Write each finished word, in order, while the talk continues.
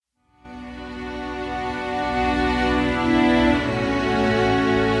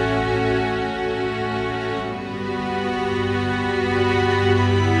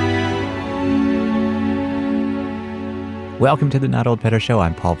Welcome to the Not Old Better Show.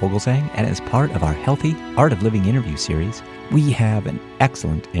 I'm Paul Vogelsang, and as part of our Healthy Art of Living interview series, we have an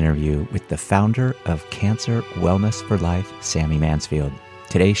excellent interview with the founder of Cancer Wellness for Life, Sami Mansfield.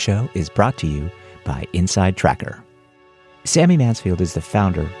 Today's show is brought to you by Inside Tracker. Sami Mansfield is the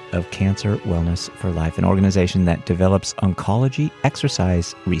founder of Cancer Wellness for Life, an organization that develops oncology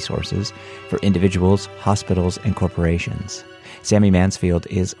exercise resources for individuals, hospitals, and corporations. Sami Mansfield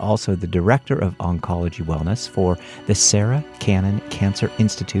is also the Director of Oncology Wellness for the Sarah Cannon Cancer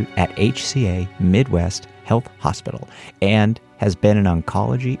Institute at HCA Midwest Health Hospital and has been an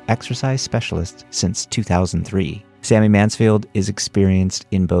oncology exercise specialist since 2003. Sami Mansfield is experienced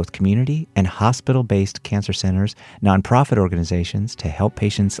in both community and hospital-based cancer centers, nonprofit organizations to help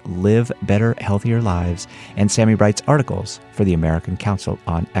patients live better, healthier lives, and Sami writes articles for the American Council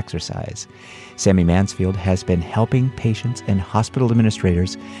on Exercise. Sami Mansfield has been helping patients and hospital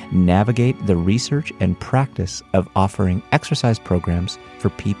administrators navigate the research and practice of offering exercise programs for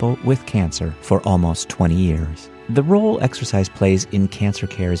people with cancer for almost 20 years. The role exercise plays in cancer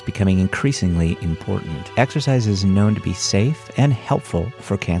care is becoming increasingly important. Exercise is known to be safe and helpful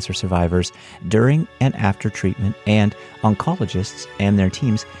for cancer survivors during and after treatment, and oncologists and their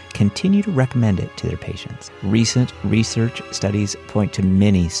teams continue to recommend it to their patients. Recent research studies point to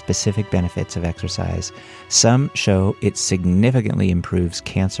many specific benefits of exercise. Some show it significantly improves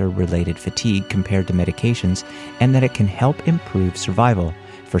cancer-related fatigue compared to medications, and that it can help improve survival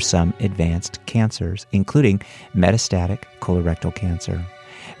for some advanced cancers, including metastatic colorectal cancer.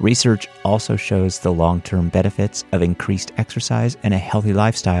 Research also shows the long-term benefits of increased exercise and a healthy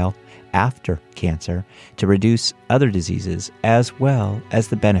lifestyle after cancer to reduce other diseases, as well as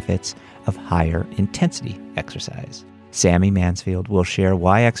the benefits of higher intensity exercise. Sami Mansfield will share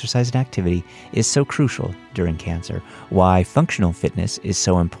why exercise and activity is so crucial during cancer, why functional fitness is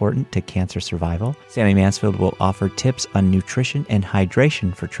so important to cancer survival. Sami Mansfield will offer tips on nutrition and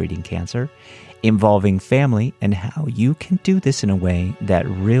hydration for treating cancer, involving family, and how you can do this in a way that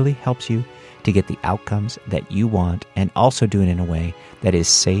really helps you to get the outcomes that you want, and also do it in a way that is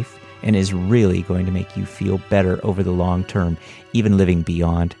safe and is really going to make you feel better over the long term, even living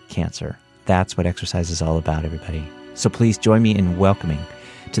beyond cancer. That's what exercise is all about, everybody. So please join me in welcoming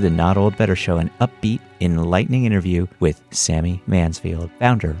to the Not Old Better Show an upbeat, enlightening interview with Sami Mansfield,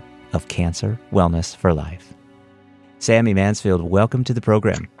 founder of Cancer Wellness for Life. Sami Mansfield, welcome to the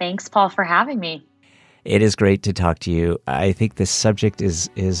program. Thanks, Paul, for having me. It is great to talk to you. I think this subject is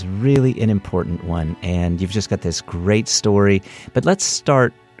really an important one, and you've just got this great story. But let's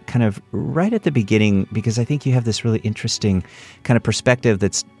start kind of right at the beginning, because I think you have this really interesting kind of perspective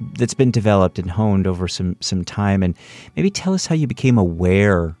that's been developed and honed over some time. And maybe tell us how you became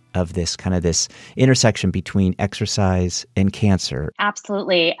aware of this kind of this intersection between exercise and cancer.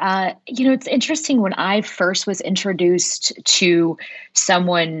 Absolutely. It's interesting, when I first was introduced to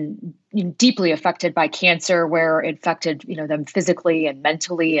someone deeply affected by cancer, where it affected, them physically and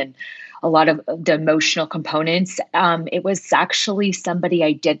mentally, and a lot of the emotional components. It was actually somebody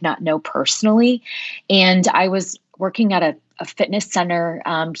I did not know personally. And I was working at a fitness center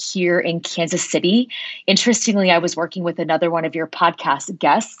here in Kansas City. Interestingly, I was working with another one of your podcast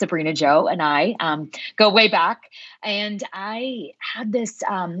guests, Sabrina Joe, and I go way back. And I had this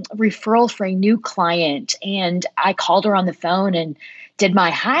referral for a new client. And I called her on the phone and did my,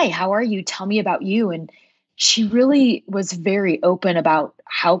 "Hi, how are you? Tell me about you." And she really was very open about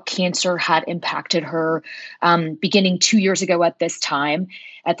how cancer had impacted her, beginning 2 years ago at the time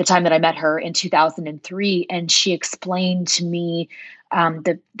that I met her in 2003. And she explained to me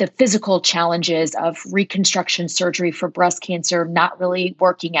the physical challenges of reconstruction surgery for breast cancer, not really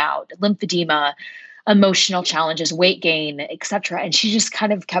working out, lymphedema, emotional challenges, weight gain, et cetera. And she just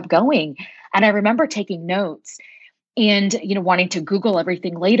kind of kept going. And I remember taking notes and, wanting to Google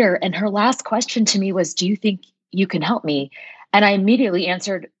everything later. And her last question to me was, "Do you think you can help me?" And I immediately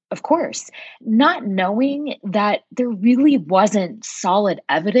answered, "Of course," not knowing that there really wasn't solid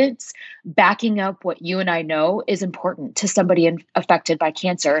evidence backing up what you and I know is important to somebody affected by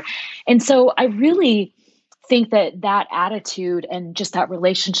cancer. And so I really think that attitude and just that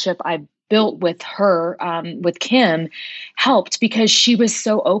relationship I built with her, with Kim, helped, because she was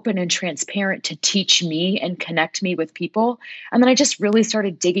so open and transparent to teach me and connect me with people. And then I just really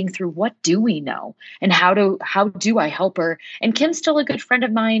started digging through, what do we know and how do I help her? And Kim's still a good friend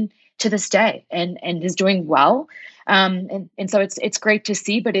of mine to this day, and is doing well. And so it's great to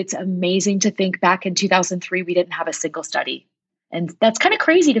see, but it's amazing to think back in 2003, we didn't have a single study. And that's kind of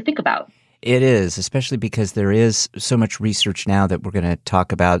crazy to think about. It is, especially because there is so much research now that we're going to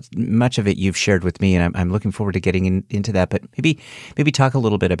talk about. Much of it you've shared with me, and I'm looking forward to getting into that. But maybe talk a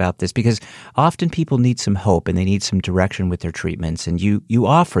little bit about this, because often people need some hope and they need some direction with their treatments, and you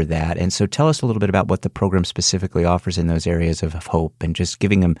offer that. And so tell us a little bit about what the program specifically offers in those areas of hope, and just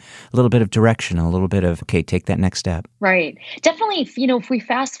giving them a little bit of direction, a little bit of, okay, take that next step. Right. Definitely, if we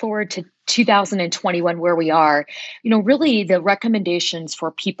fast forward to 2021, where we are, really the recommendations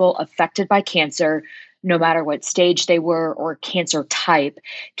for people affected by cancer, no matter what stage they were or cancer type,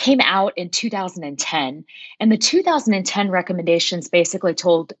 came out in 2010. And the 2010 recommendations basically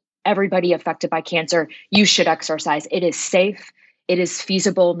told everybody affected by cancer, you should exercise. It is safe. It is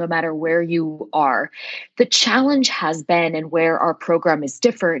feasible no matter where you are. The challenge has been, and where our program is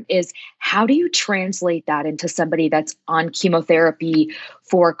different, is how do you translate that into somebody that's on chemotherapy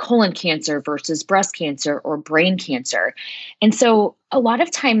for colon cancer versus breast cancer or brain cancer? And so a lot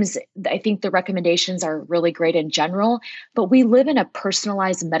of times, I think the recommendations are really great in general, but we live in a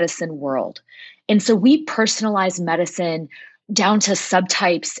personalized medicine world. And so we personalize medicine down to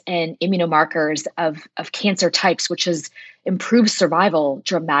subtypes and immunomarkers of cancer types, which has improved survival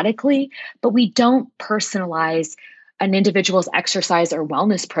dramatically, but we don't personalize an individual's exercise or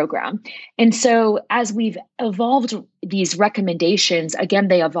wellness program. And so as we've evolved these recommendations, again,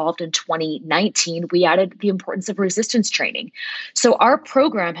 they evolved in 2019, we added the importance of resistance training. So our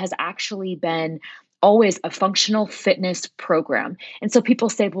program has actually been always a functional fitness program. And so people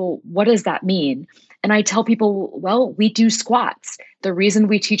say, well, what does that mean? And I tell people, well, we do squats. The reason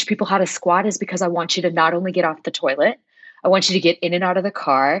we teach people how to squat is because I want you to not only get off the toilet, I want you to get in and out of the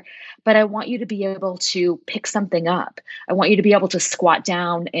car, but I want you to be able to pick something up. I want you to be able to squat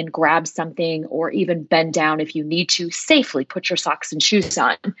down and grab something, or even bend down if you need to safely put your socks and shoes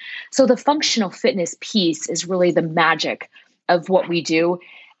on. So the functional fitness piece is really the magic of what we do.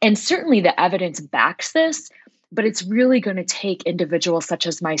 And certainly the evidence backs this, but it's really going to take individuals such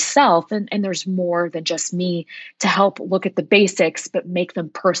as myself, and there's more than just me, to help look at the basics, but make them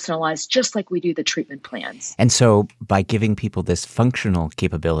personalized, just like we do the treatment plans. And so by giving people this functional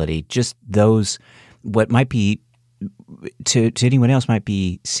capability, just those, what might be, to anyone else might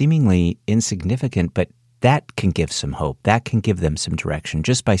be seemingly insignificant, but that can give some hope. That can give them some direction,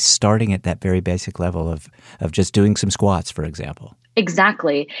 just by starting at that very basic level of just doing some squats, for example.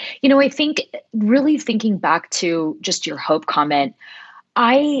 Exactly. I think really thinking back to just your hope comment,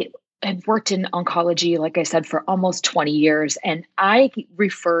 I have worked in oncology, like I said, for almost 20 years. And I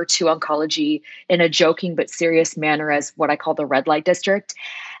refer to oncology in a joking but serious manner as what I call the red light district.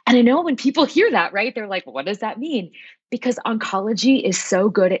 And I know when people hear that, right, they're like, what does that mean? Because oncology is so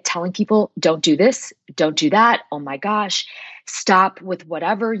good at telling people, don't do this, don't do that. Oh my gosh, stop with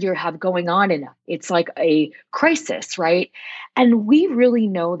whatever you have going on. And it's like a crisis, right? And we really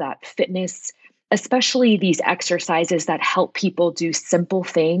know that fitness, especially these exercises that help people do simple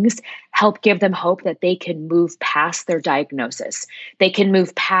things, help give them hope that they can move past their diagnosis. They can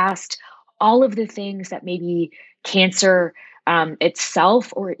move past all of the things that maybe cancer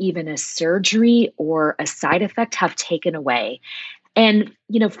itself, or even a surgery or a side effect, have taken away. And,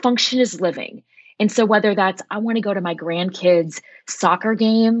 function is living. And so whether that's, I want to go to my grandkids' soccer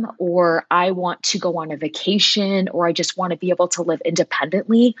game, or I want to go on a vacation, or I just want to be able to live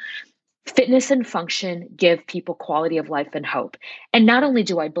independently, fitness and function give people quality of life and hope. And not only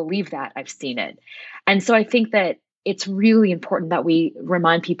do I believe that, I've seen it. And so I think that it's really important that we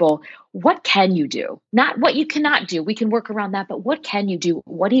remind people, what can you do? Not what you cannot do. We can work around that, but what can you do?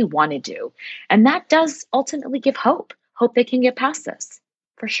 What do you want to do? And that does ultimately give hope they can get past this,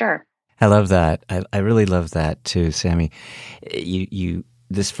 for sure. I love that. I really love that too, Sami.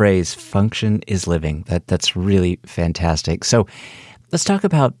 This phrase, function is living, that's really fantastic. So let's talk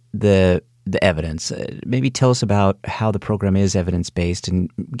about the evidence. Maybe tell us about how the program is evidence-based, and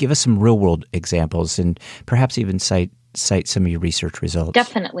give us some real-world examples, and perhaps even cite some of your research results.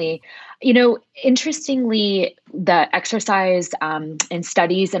 Definitely. Interestingly, the exercise and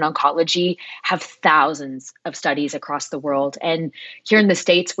studies in oncology have thousands of studies across the world. And here in the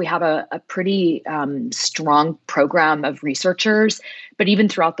States, we have a pretty strong program of researchers, but even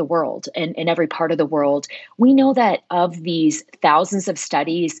throughout the world and in every part of the world, we know that of these thousands of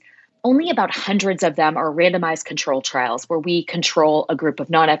studies, only about hundreds of them are randomized control trials where we control a group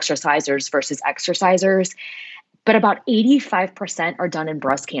of non-exercisers versus exercisers. But about 85% are done in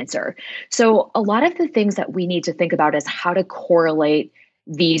breast cancer. So a lot of the things that we need to think about is how to correlate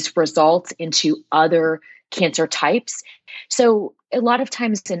these results into other cancer types. So a lot of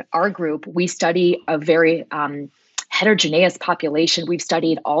times in our group, we study a very heterogeneous population. We've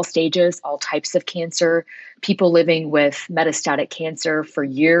studied all stages, all types of cancer, people living with metastatic cancer for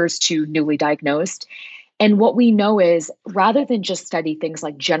years to newly diagnosed. And what we know is rather than just study things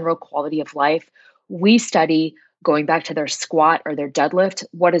like general quality of life, we study going back to their squat or their deadlift.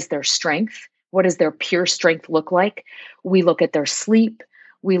 What is their strength? What does their pure strength look like? We look at their sleep.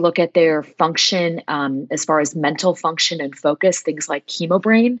 We look at their function as far as mental function and focus, things like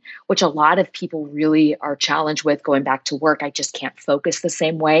chemobrain, which a lot of people really are challenged with going back to work. I just can't focus the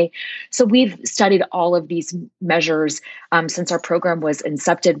same way. So we've studied all of these measures since our program was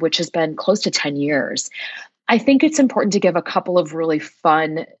incepted, which has been close to 10 years. I think it's important to give a couple of really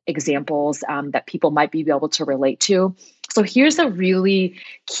fun examples that people might be able to relate to. So here's a really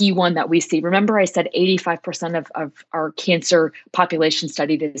key one that we see. Remember, I said 85% of our cancer population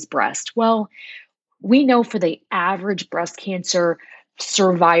studied is breast. Well, we know for the average breast cancer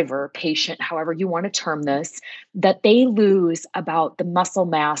survivor, patient, however you want to term this, that they lose about the muscle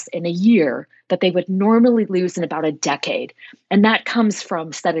mass in a year that they would normally lose in about a decade. And that comes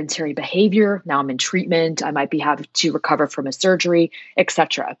from sedentary behavior. Now I'm in treatment. I might be having to recover from a surgery, et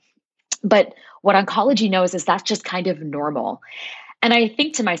cetera. But what oncology knows is that's just kind of normal. And I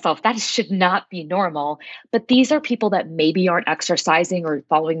think to myself, that should not be normal. But these are people that maybe aren't exercising or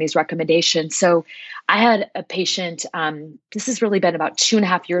following these recommendations. So I had a patient, this has really been about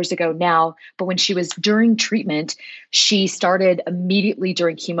 2.5 years ago now, but when she was during treatment, she started immediately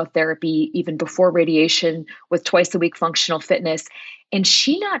during chemotherapy, even before radiation, with twice a week functional fitness. And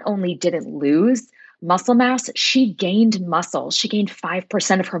she not only didn't lose muscle mass, she gained muscle. She gained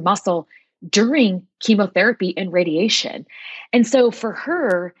 5% of her muscle during chemotherapy and radiation. And so for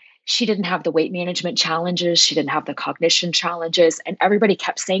her, she didn't have the weight management challenges. She didn't have the cognition challenges. And everybody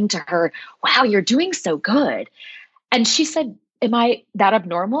kept saying to her, wow, you're doing so good. And she said, am I that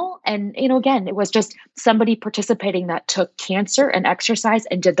abnormal? And, again, it was just somebody participating that took cancer and exercise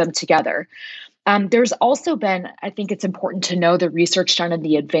and did them together. There's also been, I think it's important to know the research done in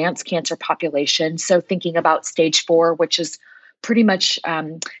the advanced cancer population. So thinking about stage 4, which is pretty much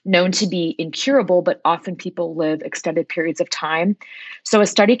known to be incurable, but often people live extended periods of time. So a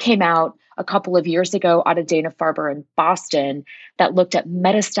study came out a couple of years ago out of Dana-Farber in Boston that looked at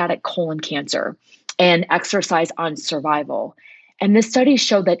metastatic colon cancer and exercise on survival. And this study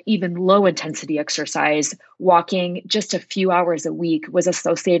showed that even low intensity exercise, walking just a few hours a week, was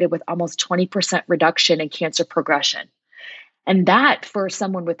associated with almost 20% reduction in cancer progression. And that for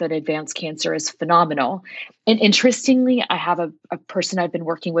someone with an advanced cancer is phenomenal. And interestingly, I have a person I've been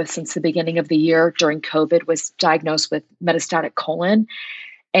working with since the beginning of the year during COVID was diagnosed with metastatic colon.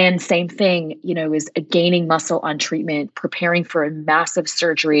 And same thing, is gaining muscle on treatment, preparing for a massive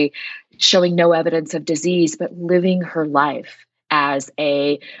surgery, showing no evidence of disease, but living her life as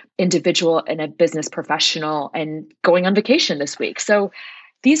a individual and a business professional and going on vacation this week. So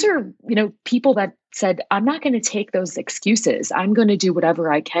these are, people that said, I'm not going to take those excuses. I'm going to do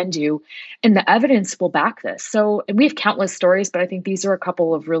whatever I can do. And the evidence will back this. So, and we have countless stories, but I think these are a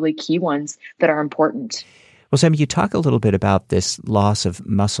couple of really key ones that are important. Well, Sami, you talk a little bit about this loss of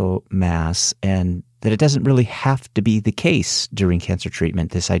muscle mass and that it doesn't really have to be the case during cancer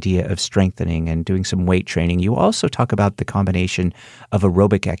treatment, this idea of strengthening and doing some weight training. You also talk about the combination of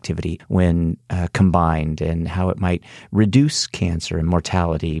aerobic activity when combined and how it might reduce cancer and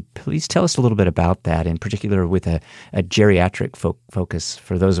mortality. Please tell us a little bit about that, in particular with a geriatric focus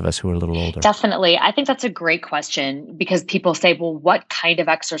for those of us who are a little older. Definitely. I think that's a great question because people say, well, what kind of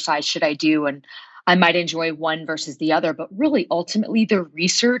exercise should I do? And I might enjoy one versus the other, but really ultimately the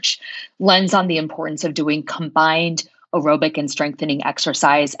research lends on the importance of doing combined aerobic and strengthening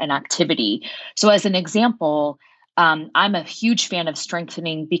exercise and activity. So as an example, I'm a huge fan of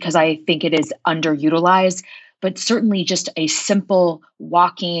strengthening because I think it is underutilized, but certainly just a simple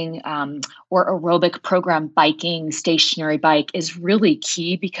walking or aerobic program, biking, stationary bike is really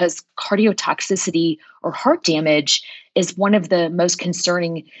key because cardiotoxicity or heart damage is one of the most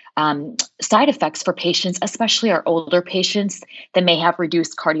concerning side effects for patients, especially our older patients that may have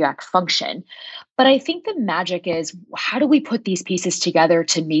reduced cardiac function. But I think the magic is, how do we put these pieces together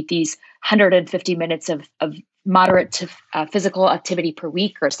to meet these 150 minutes of moderate to physical activity per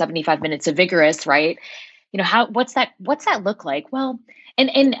week or 75 minutes of vigorous, right? What's that look like? Well,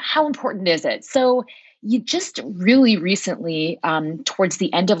 and how important is it? So you just really recently, towards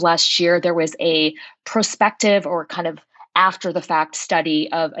the end of last year, there was a prospective or kind of after the fact study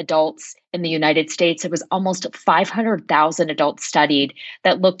of adults in the United States. It was almost 500,000 adults studied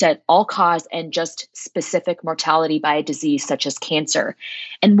that looked at all cause and just specific mortality by a disease such as cancer.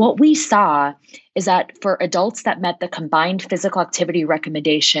 And what we saw is that for adults that met the combined physical activity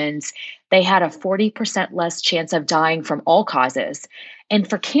recommendations, they had a 40% less chance of dying from all causes. And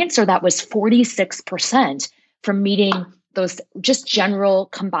for cancer, that was 46% from meeting those just general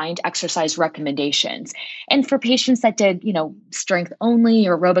combined exercise recommendations. And for patients that did, strength only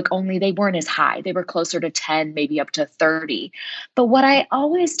or aerobic only, they weren't as high. They were closer to 10, maybe up to 30. But what I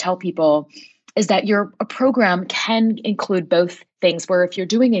always tell people is that a program can include both things, where if you're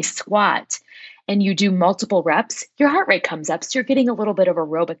doing a squat and you do multiple reps, your heart rate comes up. So you're getting a little bit of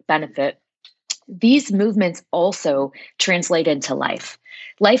aerobic benefit. These movements also translate into life.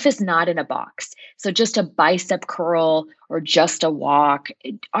 Life is not in a box. So just a bicep curl or just a walk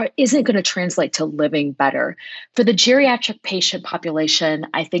isn't going to translate to living better. For the geriatric patient population,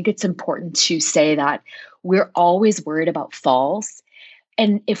 I think it's important to say that we're always worried about falls.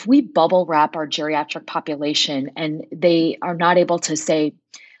 And if we bubble wrap our geriatric population and they are not able to, say,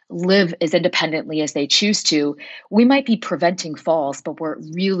 live as independently as they choose to, we might be preventing falls, but we're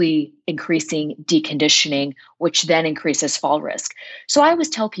really increasing deconditioning, which then increases fall risk. So I always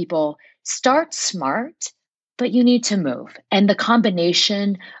tell people, start smart, but you need to move. And the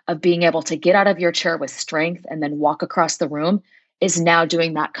combination of being able to get out of your chair with strength and then walk across the room is now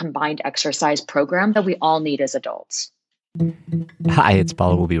doing that combined exercise program that we all need as adults. Hi, it's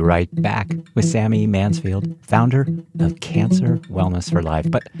Paul. We'll be right back with Sami Mansfield, founder of Cancer Wellness for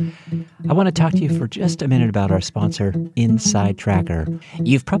Life. But I want to talk to you for just a minute about our sponsor, Inside Tracker.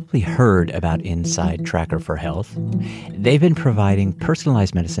 You've probably heard about Inside Tracker for Health. They've been providing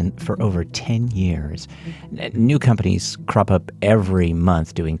personalized medicine for over 10 years. New companies crop up every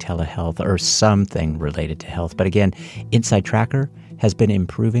month doing telehealth or something related to health. But again, Inside Tracker has been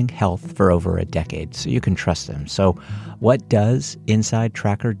improving health for over a decade, so you can trust them. So what does Inside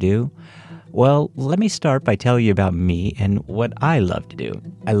Tracker do? Well, let me start by telling you about me and what I love to do.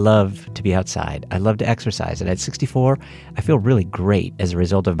 I love to be outside. I love to exercise. And at 64, I feel really great as a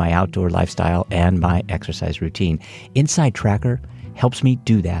result of my outdoor lifestyle and my exercise routine. Inside Tracker helps me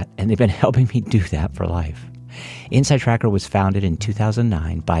do that, and they've been helping me do that for life. Inside Tracker was founded in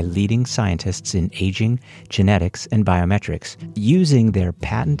 2009 by leading scientists in aging, genetics, and biometrics. Using their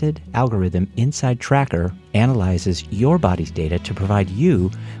patented algorithm, Inside Tracker analyzes your body's data to provide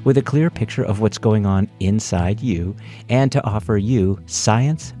you with a clear picture of what's going on inside you and to offer you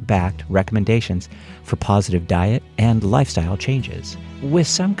science-backed recommendations for positive diet and lifestyle changes. With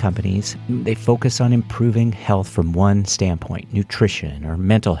some companies, they focus on improving health from one standpoint: nutrition or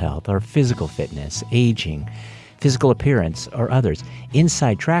mental health or physical fitness, aging, physical appearance, or others.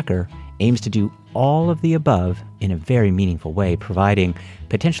 Inside Tracker aims to do all of the above in a very meaningful way, providing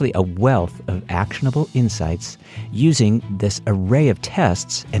potentially a wealth of actionable insights using this array of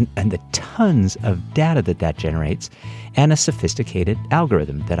tests and the tons of data that generates, and a sophisticated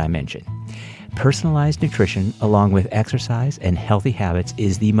algorithm that I mentioned. Personalized nutrition, along with exercise and healthy habits,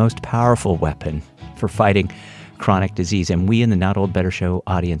 is the most powerful weapon for fighting chronic disease. And we in the Not Old Better Show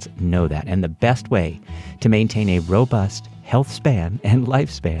audience know that. And the best way to maintain a robust health span and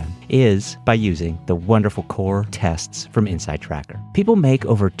lifespan is by using the wonderful core tests from Inside Tracker. People make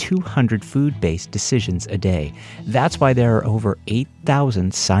over 200 food-based decisions a day. That's why there are over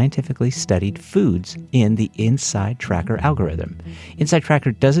 8,000 scientifically studied foods in the Inside Tracker algorithm. Inside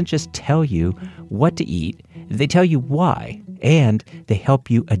Tracker doesn't just tell you what to eat, they tell you why, and they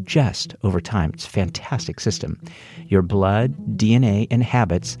help you adjust over time. It's a fantastic system. Your blood, DNA, and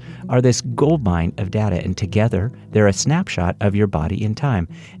habits are this goldmine of data, and together they're a snapshot of your body in time.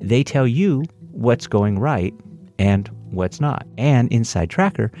 They tell you what's going right and what's not. And Inside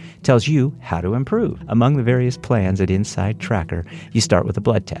Tracker tells you how to improve. Among the various plans at Inside Tracker, you start with a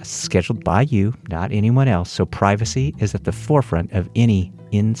blood test scheduled by you, not anyone else, so privacy is at the forefront of any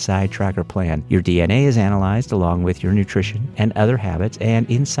Inside Tracker plan. Your DNA is analyzed along with your nutrition and other habits, and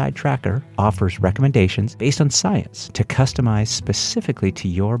Inside Tracker offers recommendations based on science to customize specifically to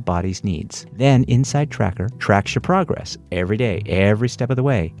your body's needs. Then Inside Tracker tracks your progress every day, every step of the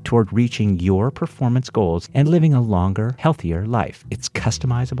way toward reaching your performance goals and living a longer, healthier life. It's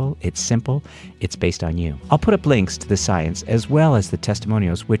customizable, it's simple, it's based on you. I'll put up links to the science as well as the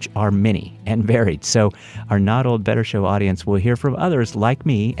testimonials, which are many and varied, so our Not Old Better Show audience will hear from others like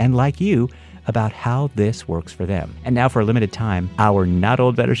me and like you about how this works for them. And now, for a limited time, our Not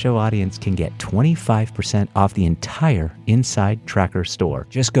Old Better Show audience can get 25% off the entire Inside Tracker store.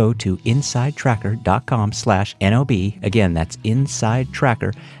 Just go to insidetracker.com/NOB. Again, that's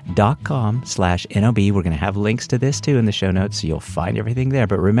insidetracker.com/NOB. We're going to have links to this too in the show notes, so you'll find everything there.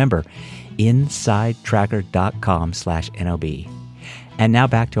 But remember, insidetracker.com/NOB. And now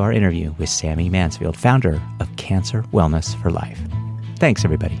back to our interview with Sami Mansfield, founder of Cancer Wellness for Life. Thanks,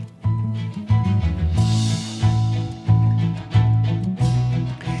 everybody.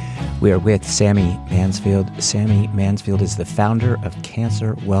 We are with Sami Mansfield. Sami Mansfield is the founder of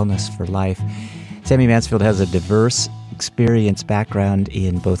Cancer Wellness for Life. Sami Mansfield has a diverse experience background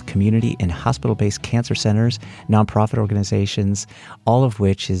in both community and hospital-based cancer centers, nonprofit organizations, all of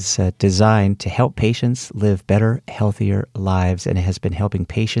which is designed to help patients live better, healthier lives, and has been helping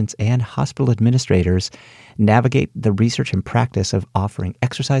patients and hospital administrators navigate the research and practice of offering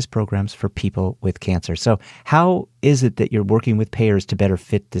exercise programs for people with cancer. So how is it that you're working with payers to better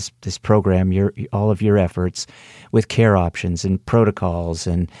fit this program, all of your efforts with care options and protocols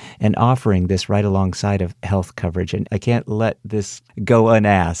and offering this right alongside of health coverage? And I can't let this go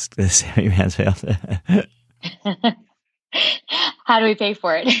unasked, Sami Mansfield. How do we pay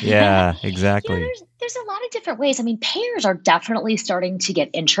for it? Yeah, exactly. There's a lot of different ways. I mean, payers are definitely starting to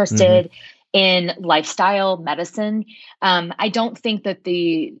get interested in lifestyle medicine. I don't think that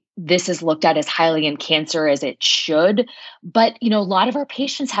this is looked at as highly in cancer as it should, but a lot of our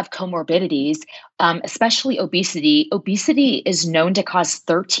patients have comorbidities, especially obesity. Obesity is known to cause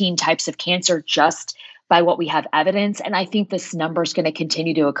 13 types of cancer just by what we have evidence. And I think this number is going to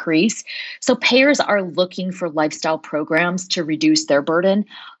continue to increase. So payers are looking for lifestyle programs to reduce their burden.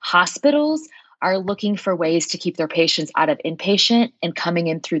 Hospitals are looking for ways to keep their patients out of inpatient and coming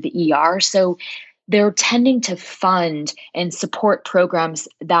in through the ER. So they're tending to fund and support programs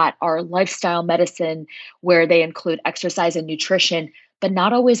that are lifestyle medicine, where they include exercise and nutrition, but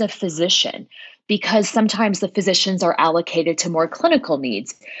not always a physician, because sometimes the physicians are allocated to more clinical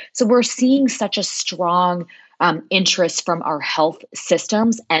needs. So we're seeing such a strong interest from our health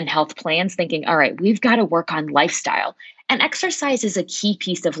systems and health plans thinking, all right, we've got to work on lifestyle. And exercise is a key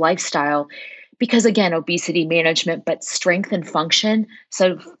piece of lifestyle because, again, obesity management, but strength and function.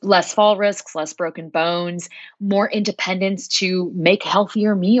 So less fall risks, less broken bones, more independence to make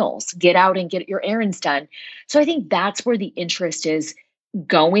healthier meals, get out and get your errands done. So I think that's where the interest is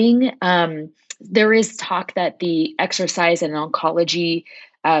going. There is talk that the exercise and oncology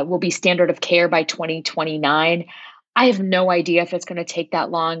will be standard of care by 2029. I have no idea if it's going to take that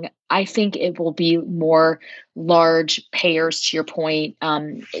long. I think it will be more large payers, to your point,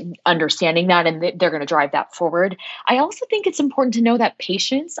 understanding that, and they're going to drive that forward. I also think it's important to know that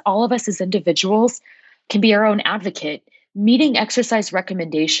patients, all of us as individuals, can be our own advocate. Meeting exercise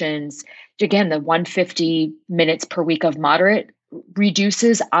recommendations, again, the 150 minutes per week of moderate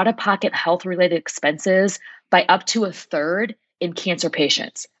reduces out-of-pocket health-related expenses by up to a third in cancer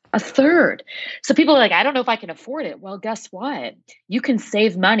patients. A third. So people are like, I don't know if I can afford it. Well, guess what? You can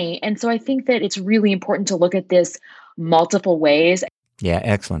save money. And so I think that it's really important to look at this multiple ways. Yeah,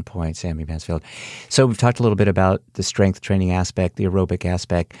 excellent point, Sami Mansfield. So we've talked a little bit about the strength training aspect, the aerobic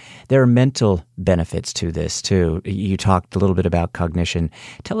aspect. There are mental benefits to this too. You talked a little bit about cognition.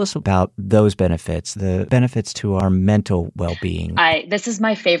 Tell us about those benefits, the benefits to our mental well-being. This is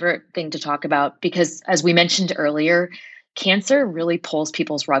my favorite thing to talk about because, as we mentioned earlier, cancer really pulls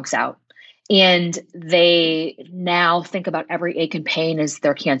people's rugs out. And they now think about every ache and pain as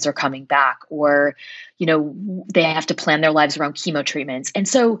their cancer coming back, or, they have to plan their lives around chemo treatments. And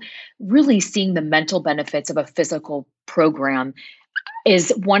so really seeing the mental benefits of a physical program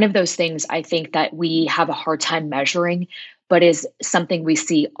is one of those things I think that we have a hard time measuring, but is something we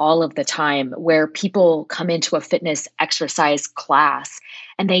see all of the time, where people come into a fitness exercise class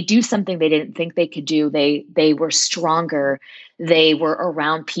and they do something they didn't think they could do. They were stronger. They were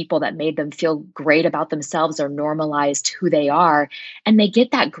around people that made them feel great about themselves or normalized who they are. And they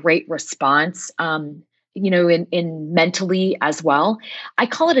get that great response, in mentally as well. I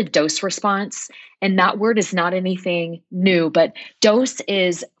call it a dose response. And that word is not anything new, but dose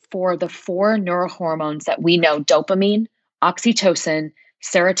is for the 4 neurohormones that we know: dopamine, oxytocin,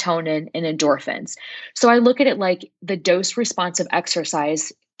 serotonin, and endorphins. So I look at it like the dose response of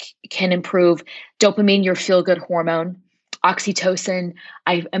exercise can improve dopamine, your feel-good hormone; oxytocin,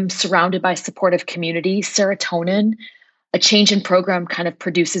 I am surrounded by supportive community; serotonin, a change in program kind of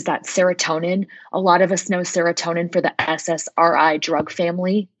produces that serotonin. A lot of us know serotonin for the SSRI drug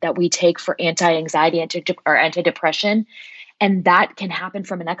family that we take for anti-anxiety or antidepressant. And that can happen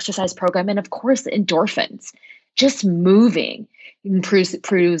from an exercise program. And of course, endorphins. Just moving improves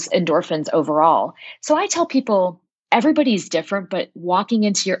endorphins overall. So I tell people everybody's different, but walking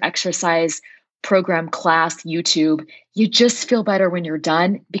into your exercise program, class, YouTube, you just feel better when you're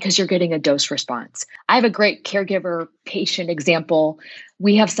done because you're getting a dose response. I have a great caregiver patient example.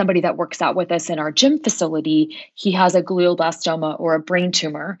 We have somebody that works out with us in our gym facility. He has a glioblastoma or a brain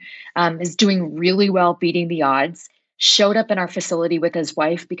tumor, is doing really well beating the odds. Showed up in our facility with his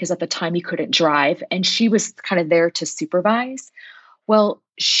wife because at the time he couldn't drive, and she was kind of there to supervise. Well,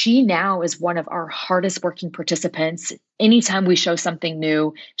 she now is one of our hardest working participants. Anytime we show something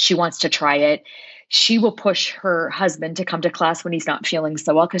new, she wants to try it. She will push her husband to come to class when he's not feeling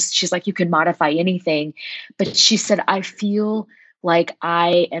so well because she's like, you can modify anything. But she said, I feel like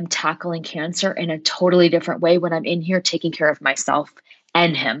I am tackling cancer in a totally different way when I'm in here taking care of myself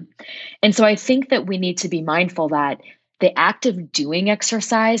and him. And so I think that we need to be mindful that the act of doing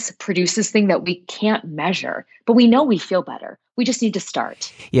exercise produces things that we can't measure, but we know we feel better. We just need to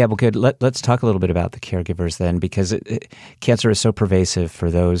start. Yeah, well, good. Let's talk a little bit about the caregivers then, because cancer is so pervasive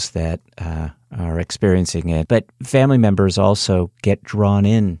for those that are experiencing it. But family members also get drawn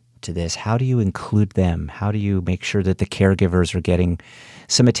in to this. How do you include them? How do you make sure that the caregivers are getting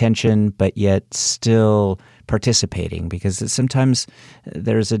some attention, but yet still participating? Because sometimes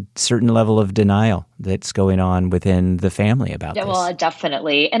there's a certain level of denial that's going on within the family about this. Well,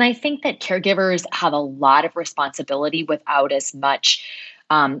 definitely. And I think that caregivers have a lot of responsibility without as much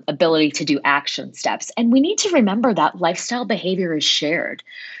ability to do action steps. And we need to remember that lifestyle behavior is shared.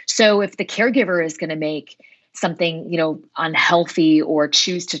 So if the caregiver is going to make something, unhealthy or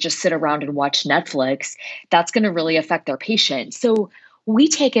choose to just sit around and watch Netflix, that's going to really affect their patient. So we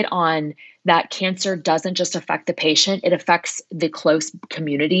take it on that cancer doesn't just affect the patient, it affects the close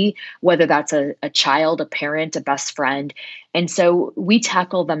community, whether that's a child, a parent, a best friend. And so we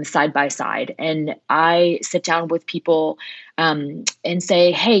tackle them side by side. And I sit down with people and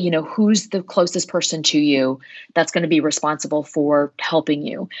say, hey, who's the closest person to you that's going to be responsible for helping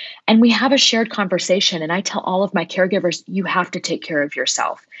you? And we have a shared conversation. And I tell all of my caregivers, you have to take care of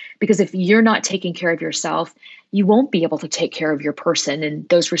yourself. Because if you're not taking care of yourself, you won't be able to take care of your person, and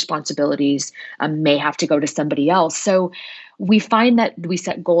those responsibilities may have to go to somebody else. So we find that we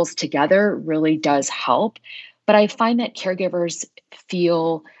set goals together really does help. But I find that caregivers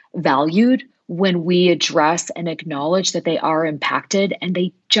feel valued when we address and acknowledge that they are impacted, and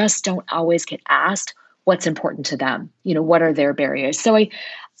they just don't always get asked what's important to them. What are their barriers? So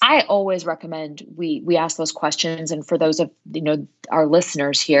I always recommend we ask those questions. And for those of our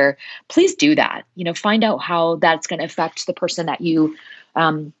listeners here, please do that. Find out how that's going to affect the person that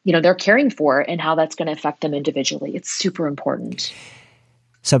they're caring for, and how that's going to affect them individually. It's super important.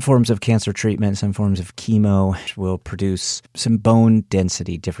 Some forms of cancer treatment, some forms of chemo will produce some bone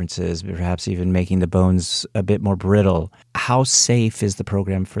density differences, perhaps even making the bones a bit more brittle. How safe is the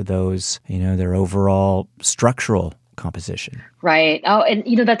program for those, their overall structural composition? Right. Oh, and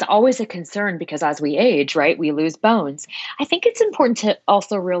that's always a concern because as we age, right, we lose bones. I think it's important to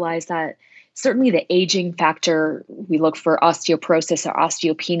also realize that certainly the aging factor, we look for osteoporosis or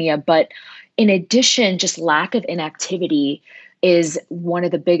osteopenia, but in addition, just lack of inactivity is one of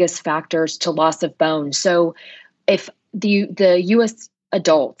the biggest factors to loss of bone. So if the U.S.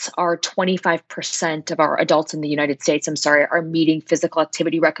 adults are 25% of our adults in the United States, are meeting physical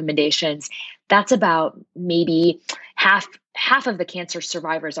activity recommendations, that's about maybe half of the cancer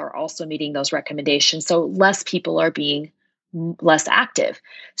survivors are also meeting those recommendations. So less people are being less active.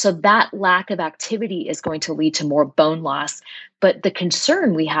 So that lack of activity is going to lead to more bone loss. But the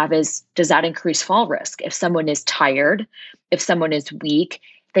concern we have is, does that increase fall risk? If someone is tired, if someone is weak,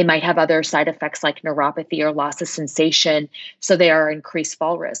 they might have other side effects like neuropathy or loss of sensation. So they are increased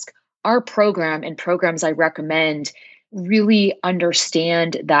fall risk. Our program and programs I recommend really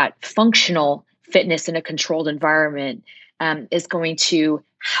understand that functional fitness in a controlled environment is going to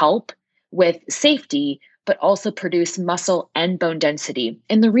help with safety, but also produce muscle and bone density.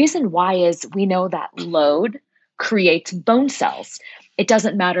 And the reason why is we know that load creates bone cells. It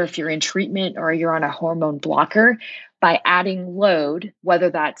doesn't matter if you're in treatment or you're on a hormone blocker. By adding load, whether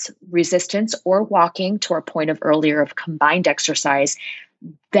that's resistance or walking, to our point of earlier of combined exercise,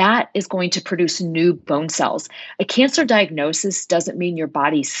 that is going to produce new bone cells. A cancer diagnosis doesn't mean your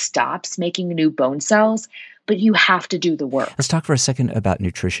body stops making new bone cells, but you have to do the work. Let's talk for a second about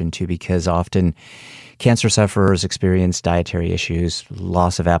nutrition too, because often cancer sufferers experience dietary issues,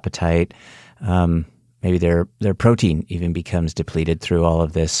 loss of appetite. Maybe their protein even becomes depleted through all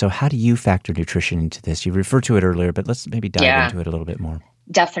of this. So how do you factor nutrition into this? You referred to it earlier, but let's maybe dive into it a little bit more.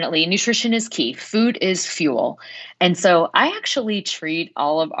 Definitely. Nutrition is key. Food is fuel. And so I actually treat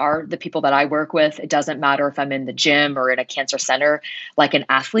all of the people that I work with, it doesn't matter if I'm in the gym or in a cancer center, like an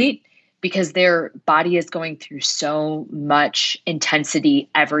athlete, because their body is going through so much intensity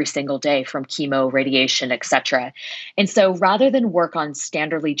every single day from chemo, radiation, et cetera. And so rather than work on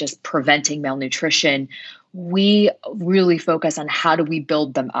standardly just preventing malnutrition, we really focus on how do we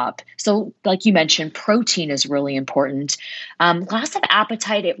build them up. So like you mentioned, protein is really important. Loss of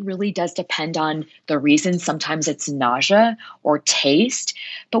appetite, it really does depend on the reason. Sometimes it's nausea or taste,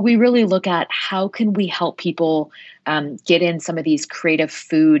 but we really look at how can we help people get in some of these creative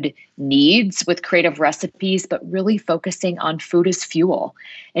food needs with creative recipes, but really focusing on food as fuel.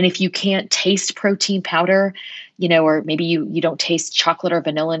 And if you can't taste protein powder, or maybe you don't taste chocolate or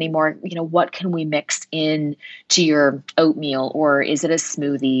vanilla anymore, what can we mix in to your oatmeal? Or is it a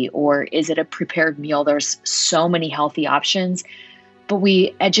smoothie? Or is it a prepared meal? There's so many healthy options, but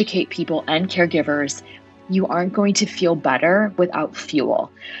we educate people and caregivers. You aren't going to feel better without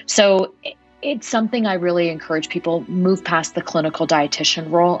fuel. So it's something I really encourage people move past the clinical dietitian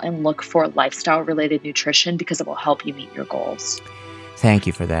role and look for lifestyle related nutrition because it will help you meet your goals. Thank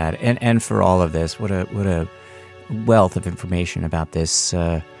you for that. And for all of this. What a wealth of information about this,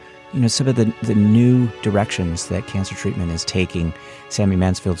 some of the new directions that cancer treatment is taking. Sami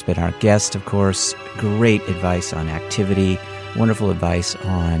Mansfield's been our guest, of course. Great advice on activity, wonderful advice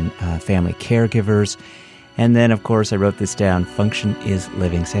on family caregivers. And then, of course, I wrote this down, function is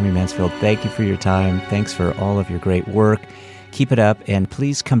living. Sami Mansfield, thank you for your time. Thanks for all of your great work. Keep it up, and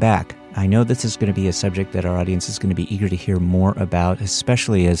please come back. I know this is going to be a subject that our audience is going to be eager to hear more about,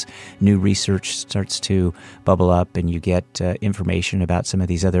 especially as new research starts to bubble up and you get information about some of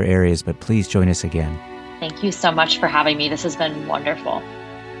these other areas. But please join us again. Thank you so much for having me. This has been wonderful.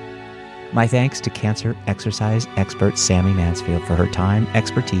 My thanks to cancer exercise expert Sami Mansfield for her time,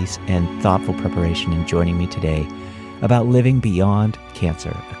 expertise, and thoughtful preparation in joining me today about living beyond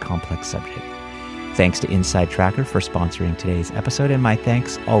cancer, a complex subject. Thanks to Inside Tracker for sponsoring today's episode, and my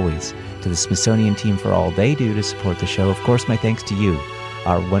thanks always to the Smithsonian team for all they do to support the show. Of course, my thanks to you,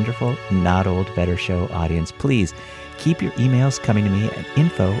 our wonderful Not Old Better Show audience. Please keep your emails coming to me at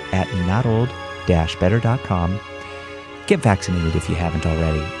info@notold-better.com. Get vaccinated if you haven't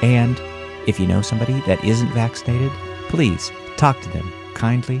already, and if you know somebody that isn't vaccinated, please talk to them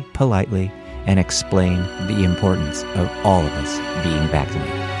kindly, politely, and explain the importance of all of us being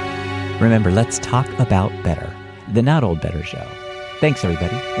vaccinated. Remember, let's talk about better. The Not Old Better Show. Thanks,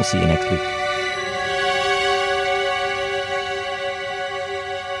 everybody. We'll see you next week.